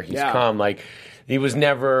 and where he's come. Like, he was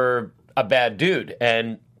never a bad dude.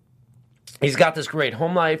 And he's got this great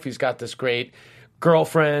home life. He's got this great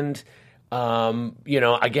girlfriend.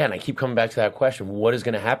 Again, I keep coming back to that question. What is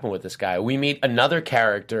going to happen with this guy? We meet another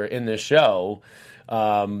character in this show,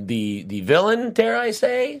 the villain, dare I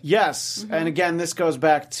say? Yes. And again, this goes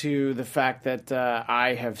back to the fact that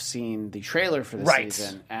I have seen the trailer for the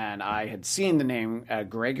season, and I had seen the name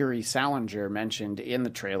Gregory Salinger mentioned in the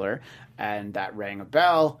trailer, and that rang a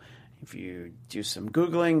bell. If you do some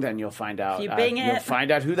Googling, then you'll find out. You'll find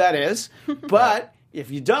out who that is. But if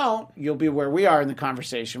you don't, you'll be where we are in the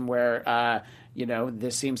conversation, where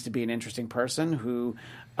this seems to be an interesting person who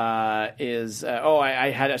is. I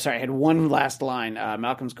had one last line.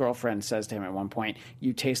 Malcolm's girlfriend says to him at one point,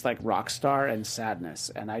 "You taste like rock star and sadness,"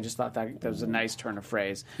 and I just thought that was a nice turn of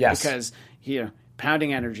phrase. Yes, because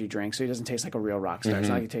pounding energy drink, so he doesn't taste like a real rock star. It's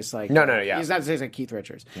not like he tastes like... No, yeah. He's not tastes like Keith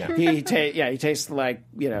Richards. No. He tastes like,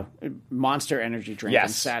 Monster energy drink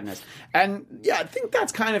and sadness. And, I think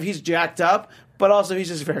that's kind of... He's jacked up, but also he's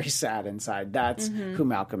just very sad inside. That's who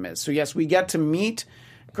Malcolm is. So, yes, we get to meet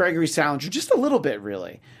Gregory Salinger just a little bit,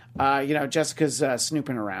 really. Jessica's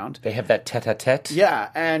snooping around. They have that tete-a-tete.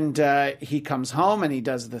 Yeah, and he comes home and he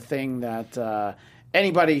does the thing that...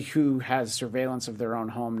 anybody who has surveillance of their own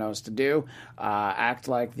home knows to do. Act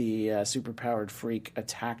like the superpowered freak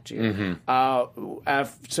attacked you.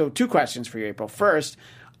 So 2 questions for you, April. First,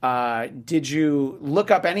 did you look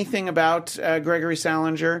up anything about Gregory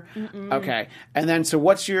Salinger? Mm-mm. Okay. And then, so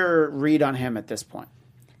what's your read on him at this point?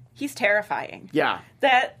 He's terrifying. Yeah.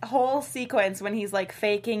 That whole sequence when he's like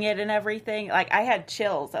faking it and everything, like I had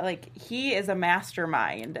chills. Like, he is a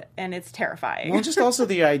mastermind and it's terrifying. Well, just also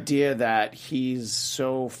the idea that he's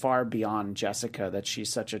so far beyond Jessica that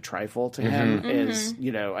she's such a trifle to him is,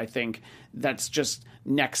 I think that's just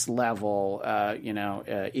next level,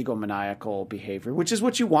 egomaniacal behavior, which is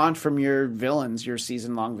what you want from your villains, your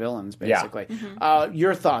season-long villains, basically.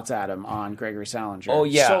 Your thoughts, Adam, on Gregory Salinger? Oh,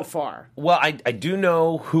 yeah. So far. Well, I do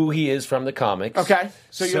know who he is from the comics. Okay.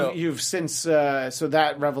 So you've since, so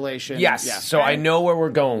that revelation. Yes. Yeah. So I know where we're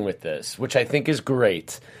going with this, which I think is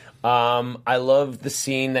great. I love the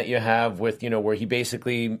scene that you have with, where he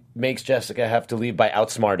basically makes Jessica have to leave by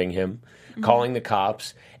outsmarting him, calling the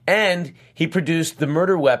cops. And he produced the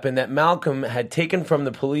murder weapon that Malcolm had taken from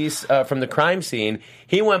the police, from the crime scene.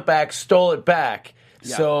 He went back, stole it back.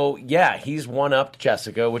 Yeah. So, he's one-upped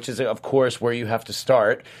Jessica, which is, of course, where you have to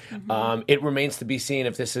start. It remains to be seen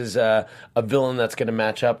if this is a villain that's going to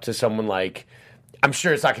match up to someone like... I'm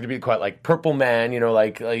sure it's not going to be quite like Purple Man,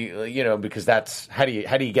 because that's... How do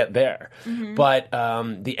you get there? But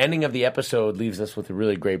the ending of the episode leaves us with a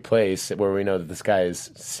really great place where we know that this guy is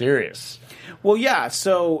serious. Well, yeah,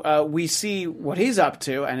 so we see what he's up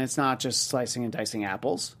to, and it's not just slicing and dicing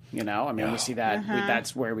apples, we see that,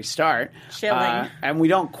 that's where we start. Chilling. And we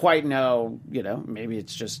don't quite know, maybe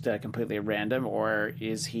it's just completely random, or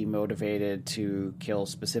is he motivated to kill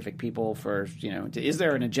specific people for, is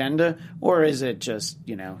there an agenda, or is it just,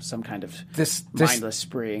 some kind of mindless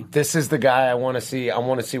spree? This is the guy I want to see. I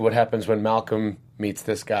want to see what happens when Malcolm meets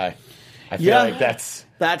this guy. I feel like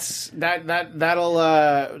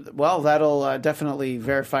that'll definitely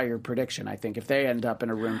verify your prediction. I think if they end up in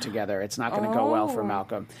a room together, it's not going to go well for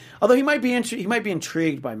Malcolm. Although he might be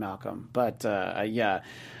intrigued by Malcolm, but or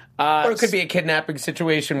it could be a kidnapping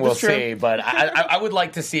situation. We'll see. But I would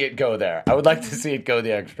like to see it go there. I would like to see it go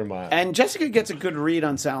the extra mile. And Jessica gets a good read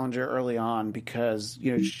on Salinger early on because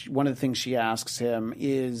one of the things she asks him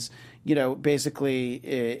is basically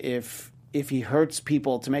if he hurts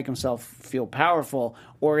people to make himself feel powerful,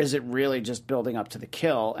 or is it really just building up to the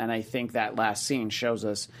kill? And I think that last scene shows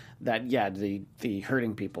us that, the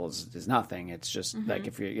hurting people is nothing. It's just like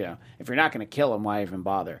if you're not going to kill them, why even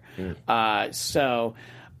bother? So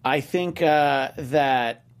I think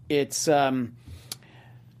that it's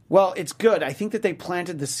it's good. I think that they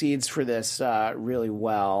planted the seeds for this really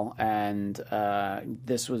well, and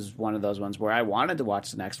this was one of those ones where I wanted to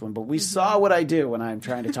watch the next one, but we saw what I do when I'm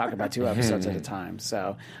trying to talk about 2 episodes at a time.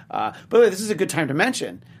 So, by the way, this is a good time to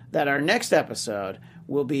mention that our next episode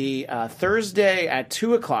will be Thursday at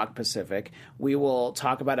 2 o'clock Pacific. We will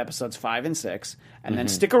talk about episodes 5 and 6, and then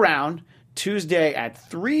stick around. Tuesday at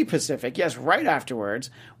 3 Pacific, yes, right afterwards,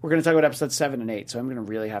 we're going to talk about episodes 7 and 8. So I'm going to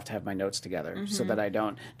really have to have my notes together so that I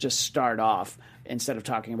don't just start off, instead of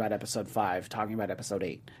talking about episode 5, talking about episode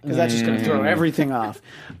 8. Because that's just going to throw everything off.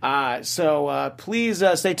 So please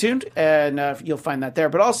stay tuned, and you'll find that there.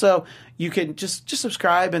 But also, you can just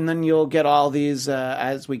subscribe, and then you'll get all these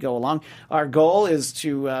as we go along. Our goal is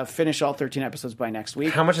to finish all 13 episodes by next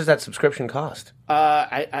week. How much does that subscription cost?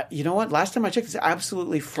 You know what? Last time I checked, it's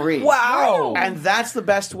absolutely free. Wow! And that's the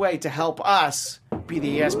best way to help us be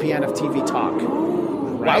the ESPN of TV talk.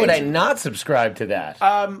 Right? Why would I not subscribe to that?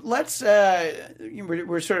 Let's.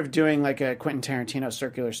 We're sort of doing like a Quentin Tarantino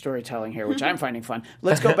circular storytelling here, which I'm finding fun.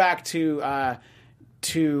 Let's go back to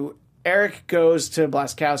Eric goes to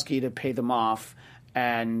Blazkowski to pay them off.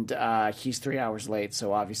 And he's 3 hours late,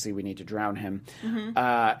 so obviously we need to drown him.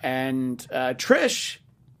 And Trish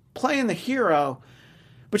playing the hero.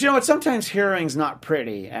 But you know what? Sometimes heroing's not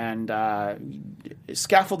pretty, and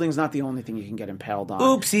scaffolding's not the only thing you can get impaled on.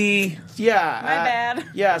 Oopsie. Yeah. My bad.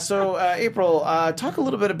 Yeah, so April, talk a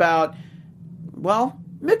little bit about,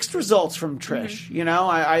 mixed results from Trish.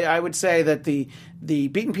 I would say that the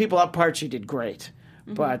beating people up part, she did great.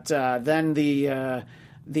 But then the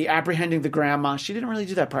apprehending the grandma, she didn't really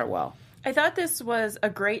do that part well. I thought this was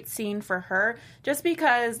a great scene for her, just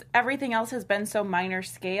because everything else has been so minor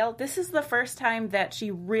scale. This is the first time that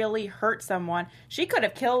she really hurt someone. She could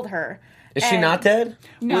have killed her. Is she not dead?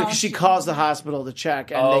 No. She calls the hospital to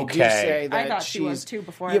check, and they do say that I thought she was too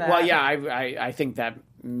before that. Well, yeah, I think that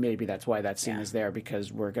maybe that's why that scene is there,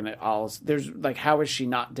 because we're going to there's like, how is she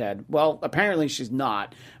not dead? Well, apparently she's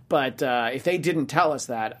not. But if they didn't tell us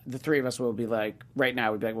that, the three of us will be like, right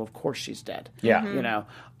now, we'd be like, well, of course she's dead. Yeah.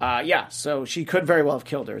 So she could very well have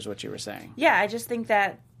killed her, is what you were saying. Yeah, I just think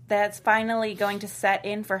that that's finally going to set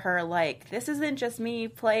in for her. Like, this isn't just me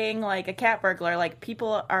playing like a cat burglar. Like,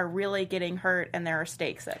 people are really getting hurt, and there are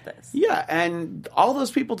stakes at this. Yeah, and all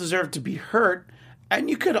those people deserve to be hurt. And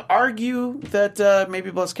you could argue that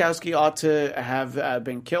maybe Blazkowski ought to have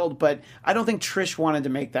been killed, but I don't think Trish wanted to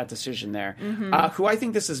make that decision there. Who I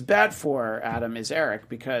think this is bad for, Adam, is Eric,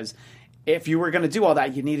 because if you were going to do all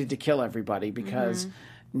that, you needed to kill everybody, because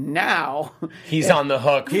now... He's on the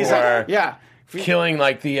hook killing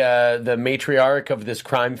like the matriarch of this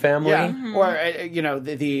crime family. Yeah, or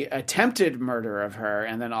the attempted murder of her,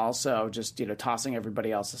 and then also just tossing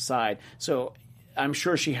everybody else aside. So I'm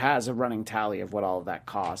sure she has a running tally of what all of that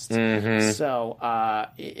costs. So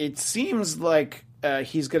it seems like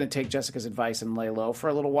he's going to take Jessica's advice and lay low for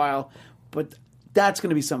a little while, but that's going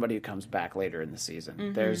to be somebody who comes back later in the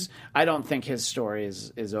season. I don't think his story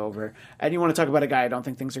is over. And you want to talk about a guy I don't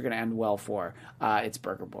think things are going to end well for. It's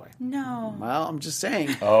Burger Boy. No. Well, I'm just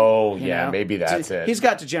saying. Oh, yeah, maybe that's it. He's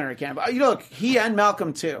got degenerate camp. Look, he and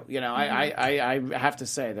Malcolm too. I have to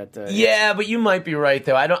say that. Yeah, but you might be right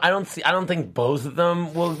though. I don't think both of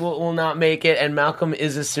them will not make it. And Malcolm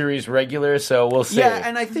is a series regular, so we'll see. Yeah,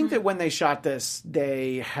 and I think that when they shot this,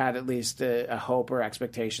 they had at least a hope or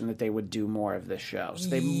expectation that they would do more of this show. So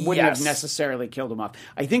they wouldn't have necessarily killed him off.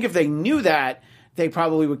 I think if they knew that, they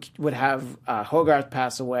probably would have Hogarth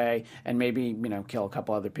pass away and maybe kill a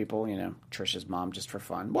couple other people. Trish's mom just for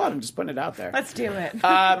fun. Well, I'm just putting it out there. Let's do it.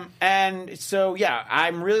 And so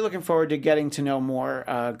I'm really looking forward to getting to know more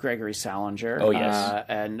Gregory Salinger. Oh yes,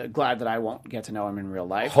 and glad that I won't get to know him in real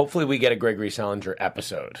life. Hopefully, we get a Gregory Salinger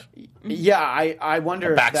episode. Yeah, I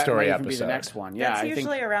wonder if that might even be the next one. Yeah, it's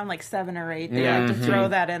usually around like 7 or 8. They have to throw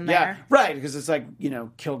that in there. Yeah, right, because it's like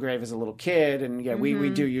Kilgrave as a little kid, and we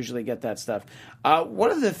do usually get that stuff. One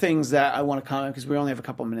of the things that I want to comment, because we only have a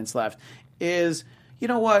couple minutes left, is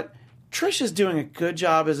what? Trish is doing a good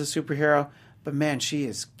job as a superhero, but man, she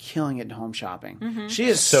is killing it in Home Shopping. She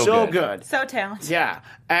is so good. So talented. Yeah.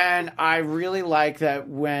 And I really like that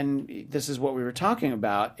when this is what we were talking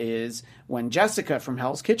about, is when Jessica from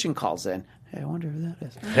Hell's Kitchen calls in. Hey, I wonder who that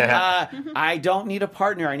is. I don't need a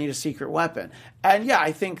partner. I need a secret weapon. And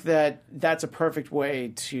I think that that's a perfect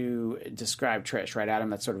way to describe Trish, right, Adam?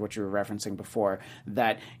 That's sort of what you were referencing before,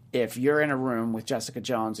 that if you're in a room with Jessica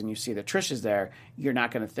Jones and you see that Trish is there, you're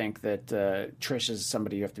not going to think that Trish is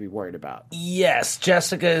somebody you have to be worried about. Yes,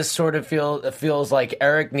 Jessica sort of feels like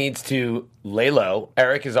Eric needs to lay low.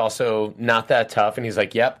 Eric is also not that tough, and he's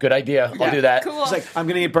like, yep, good idea. I'll do that. Cool. He's like, I'm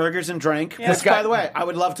going to eat burgers and drink. Yeah. Which, by the way, I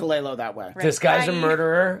would love to lay low that way. This guy's a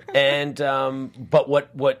murderer, and but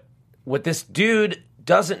what this dude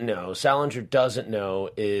doesn't know, Salinger doesn't know,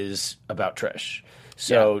 is about Trish.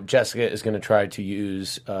 So Jessica is going to try to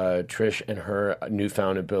use Trish and her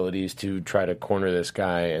newfound abilities to try to corner this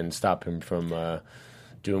guy and stop him from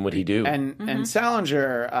doing what he do. And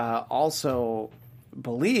Salinger also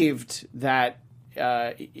believed that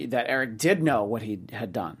Eric did know what he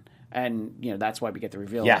had done. And, that's why we get the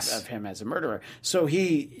reveal of him as a murderer. So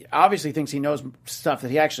he obviously thinks he knows stuff that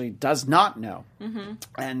he actually does not know.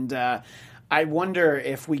 And I wonder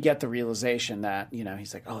if we get the realization that,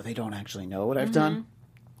 he's like, oh, they don't actually know what I've done.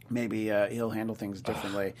 Maybe he'll handle things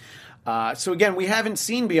differently. So again, we haven't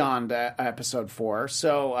seen beyond episode 4.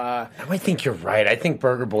 So I think you're right. I think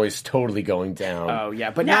Burger Boy's totally going down. Oh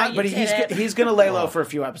yeah, but he's going to lay low for a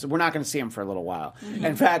few episodes. We're not going to see him for a little while.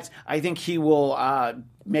 In fact, I think he will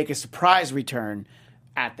make a surprise return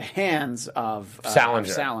at the hands of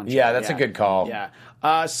Salinger. Yeah, that's a good call.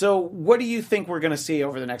 Yeah. So what do you think we're going to see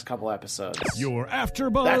over the next couple episodes? Your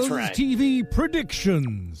AfterBuzz TV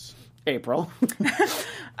predictions. April.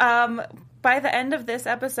 By the end of this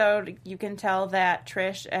episode, you can tell that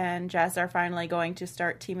Trish and Jess are finally going to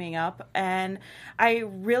start teaming up. And I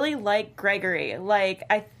really like Gregory.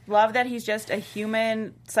 I love that he's just a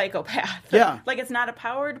human psychopath. Yeah. It's not a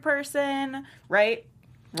powered person, right?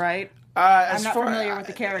 Right. I'm not familiar with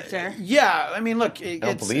the character. Yeah, I mean, look, I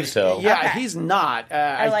don't believe so. Yeah, okay. He's not.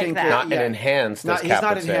 I like think that. Not an enhanced. He's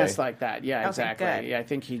not enhanced like that. Yeah, okay, exactly. Good. Yeah, I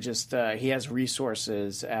think he just he has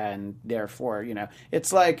resources, and therefore,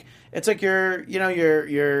 it's like your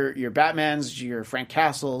Batmans, your Frank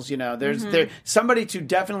Castles. There's somebody to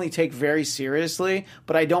definitely take very seriously,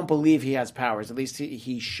 but I don't believe he has powers. At least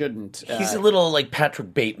he shouldn't. He's a little like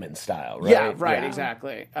Patrick Bateman style, right? Yeah, right,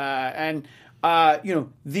 exactly.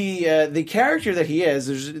 The character that he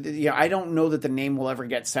is, I don't know that the name will ever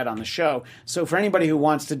get said on the show. So for anybody who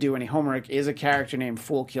wants to do any homework, is a character named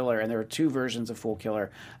Fool Killer, and there are 2 versions of Fool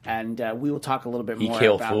Killer, and we will talk a little bit more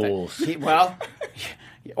about fools. that.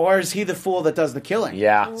 Or is he the fool that does the killing?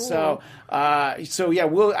 Yeah. So I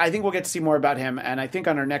think we'll get to see more about him, and I think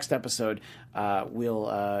on our next episode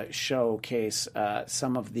we'll showcase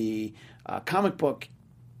some of the comic book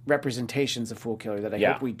representations of Fool Killer that I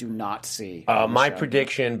hope we do not see. My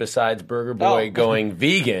prediction, besides Burger Boy going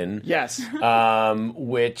vegan, yes,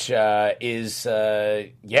 which is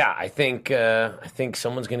I think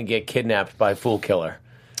someone's going to get kidnapped by Fool Killer.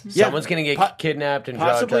 Someone's going to get kidnapped and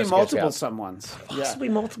possibly Jessica multiple out. someones. Possibly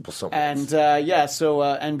multiple someones. And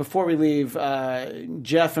and before we leave,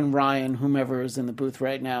 Jeff and Ryan, whomever is in the booth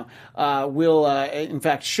right now, will in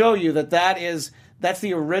fact show you that's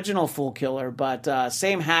the original Fool Killer, but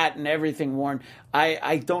same hat and everything worn.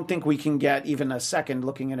 I don't think we can get even a second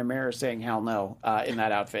looking in a mirror saying hell no in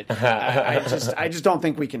that outfit. I just don't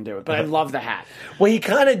think we can do it. But I love the hat. Well, he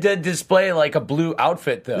kind of did display like a blue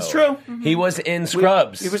outfit, though. It's true. He was in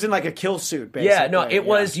scrubs. He was in like a kill suit, basically. Yeah, no, it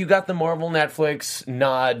was. You got the Marvel Netflix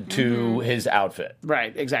nod to his outfit.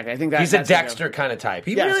 Right, exactly. I think he's a Dexter kind of type.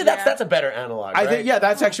 That's a better analog. I right? think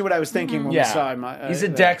that's actually what I was thinking when we saw him. He's a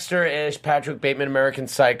Dexter-ish, Patrick Bateman, American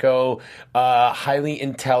Psycho, highly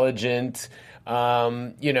intelligent. Those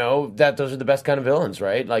are the best kind of villains,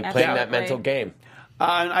 right? Like playing that mental game.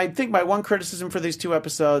 I think my one criticism for these 2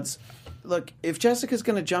 episodes, look, if Jessica's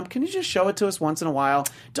going to jump, can you just show it to us once in a while?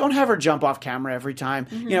 Don't have her jump off camera every time.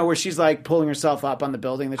 Where she's like pulling herself up on the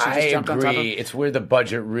building that she just jumped on top of. It's where the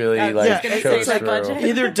budget really shows through.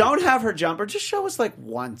 Either don't have her jump or just show us like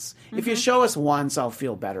once. If you show us once, I'll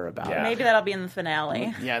feel better about it. Maybe that'll be in the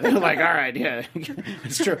finale. Yeah, they're like, all right, yeah,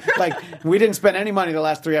 it's true. Like, we didn't spend any money the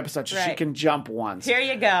last 3 episodes. Right. She can jump once. Here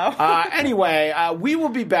you go. Anyway, we will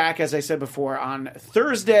be back, as I said before, on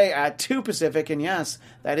Thursday at 2 Pacific. And yes,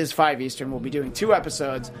 that is 5 Eastern. We'll be doing 2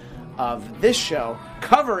 episodes of this show,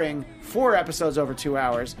 covering 4 episodes over 2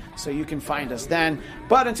 hours, so you can find us then.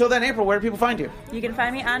 But until then, April, where do people find you? You can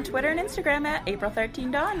find me on Twitter and Instagram at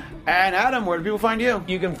April13Dawn. And Adam, where do people find you?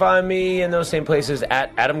 You can find me in those same places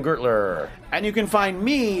at Adam Gertler. And you can find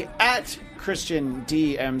me at Christian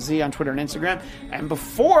DMZ on Twitter and Instagram. And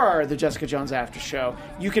before the Jessica Jones After Show,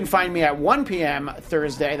 you can find me at 1 p.m.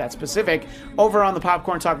 Thursday, that's Pacific, over on the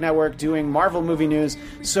Popcorn Talk Network doing Marvel movie news.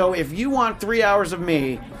 So if you want 3 hours of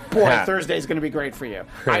me, boy, Thursday's going to be great for you.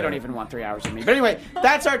 I don't even want 3 hours of me. But anyway,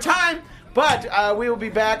 that's our time. But we will be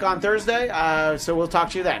back on Thursday, so we'll talk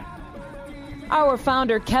to you then. Our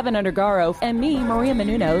founder, Kevin Undergaro, and me, Maria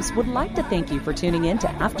Menounos, would like to thank you for tuning in to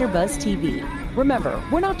AfterBuzz TV. Remember,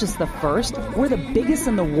 we're not just the first, we're the biggest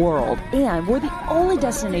in the world, and we're the only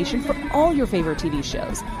destination for all your favorite TV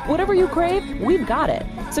shows. Whatever you crave, we've got it.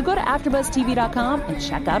 So go to AfterBuzzTV.com and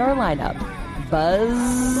check out our lineup.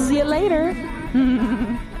 Buzz you later.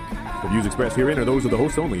 The views expressed herein are those of the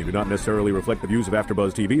hosts only and do not necessarily reflect the views of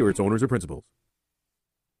AfterBuzz TV or its owners or principals.